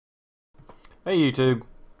Hey YouTube,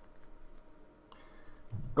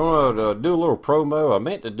 gonna do a little promo. I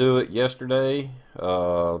meant to do it yesterday.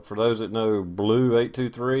 For those that know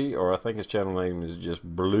Blue823, or I think his channel name is just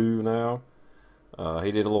Blue now.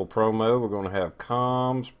 He did a little promo. We're gonna have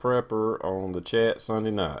Commsprepper on the chat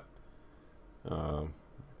Sunday night. Try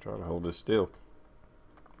to hold this still.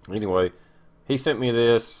 Anyway, he sent me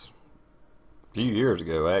this a few years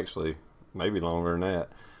ago, actually, maybe longer than that.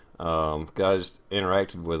 Guys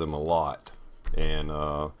interacted with him a lot, and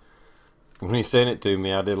when he sent it to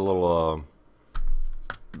me, I did a little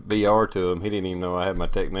BR to him. He didn't even know I had my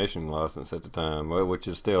technician license at the time, which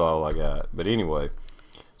is still all I got. But anyway,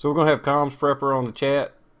 so we're gonna have Commsprepper on the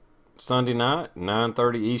chat Sunday night,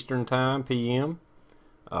 9:30 Eastern time, PM.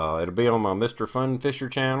 It'll be on my Mr. Fun Fisher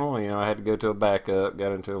channel. You know, I had to go to a backup,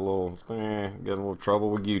 got into a little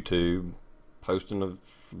trouble with YouTube, posting a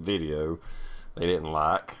video they didn't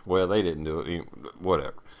like. Well, they didn't do it,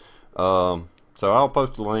 whatever. So I'll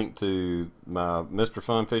post a link to my Mr.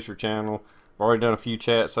 Fun Fisher channel. I've already done a few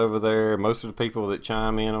chats over there. Most of the people that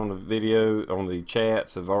chime in on the video, on the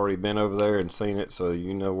chats, have already been over there and seen it, so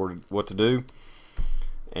you know what to do.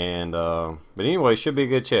 And but anyway, it should be a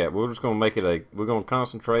good chat. We're just gonna make it we're gonna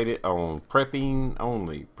concentrate it on prepping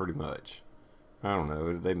only, pretty much. I don't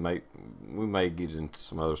know. We may get into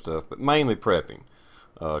some other stuff, but mainly prepping.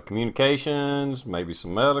 Communications, maybe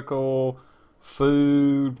some medical,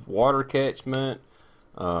 food, water catchment,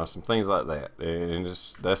 some things like that. And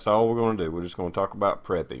that's all we're going to do. We're just going to talk about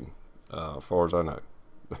prepping, as far as I know.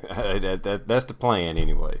 That's the plan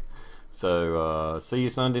anyway. So see you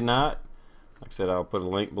Sunday night. Like I said, I'll put a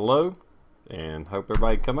link below, and hope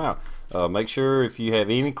everybody can come out. Make sure if you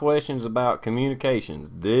have any questions about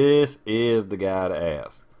communications, this is the guy to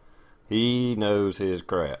ask. He knows his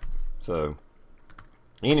crap. So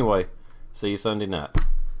anyway, see you Sunday night.